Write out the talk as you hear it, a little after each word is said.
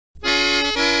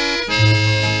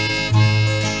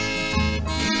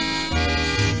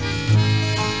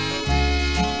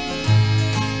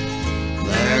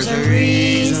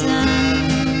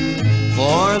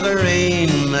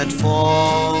let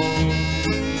fall.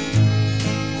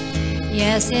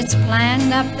 Yes, it's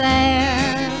planned up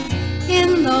there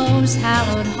in those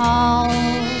hallowed halls.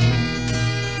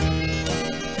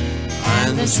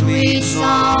 And the sweet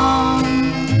song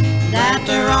that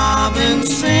the robins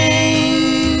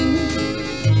sing,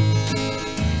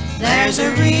 there's a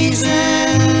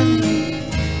reason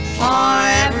for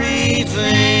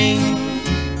everything,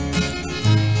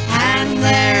 and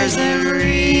there's a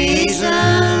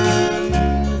reason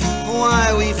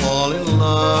why we fall in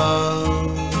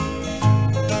love.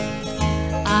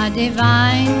 A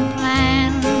divine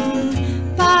plan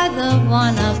by the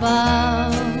one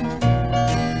above.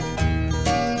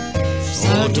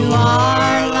 So to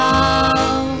our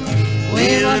love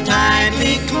we'll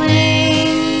tightly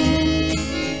cling.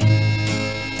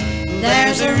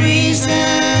 There's a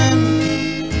reason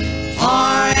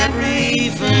for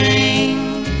everything.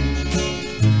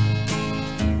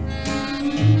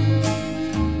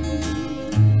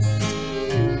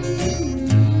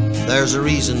 There's a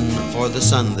reason for the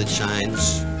sun that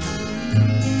shines,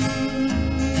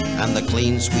 and the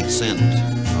clean sweet scent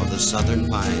of the southern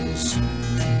pines.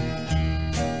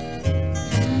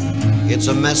 It's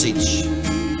a message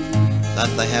that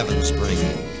the heavens bring.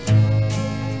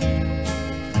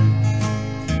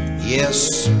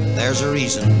 Yes, there's a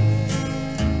reason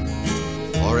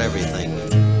for everything.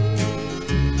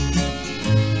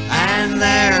 And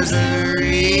there's a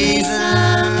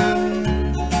reason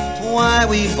why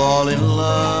we fall in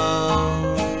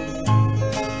love.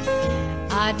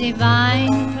 A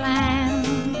divine plan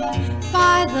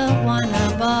by the one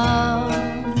above.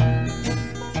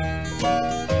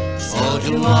 So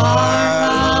to our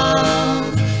love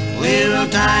we'll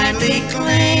tightly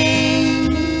cling.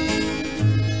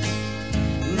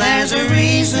 There's a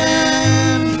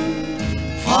reason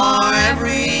for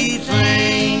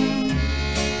everything.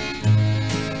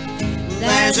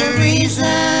 There's a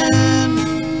reason